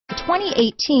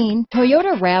2018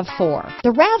 Toyota RAV4.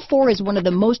 The RAV4 is one of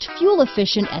the most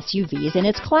fuel-efficient SUVs in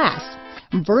its class.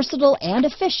 Versatile and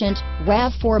efficient,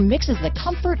 RAV4 mixes the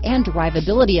comfort and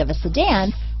drivability of a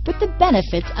sedan with the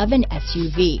benefits of an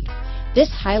SUV. This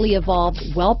highly evolved,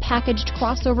 well-packaged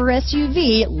crossover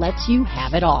SUV lets you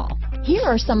have it all. Here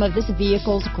are some of this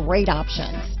vehicle's great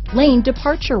options: lane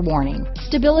departure warning,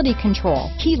 stability control,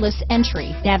 keyless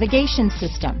entry, navigation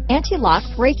system, anti-lock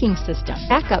braking system,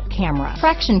 backup camera,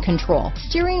 traction control,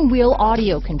 steering wheel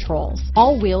audio controls,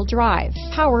 all-wheel drive,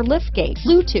 power liftgate,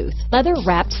 Bluetooth,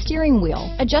 leather-wrapped steering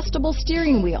wheel, adjustable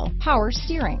steering wheel, power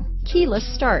steering, keyless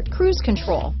start, cruise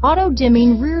control,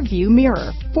 auto-dimming rear view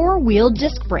mirror, four-wheel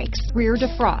disc brakes, rear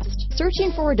defrost.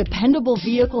 Searching for a dependable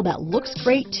vehicle that looks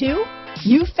great too?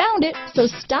 You found it, so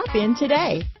stop in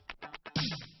today.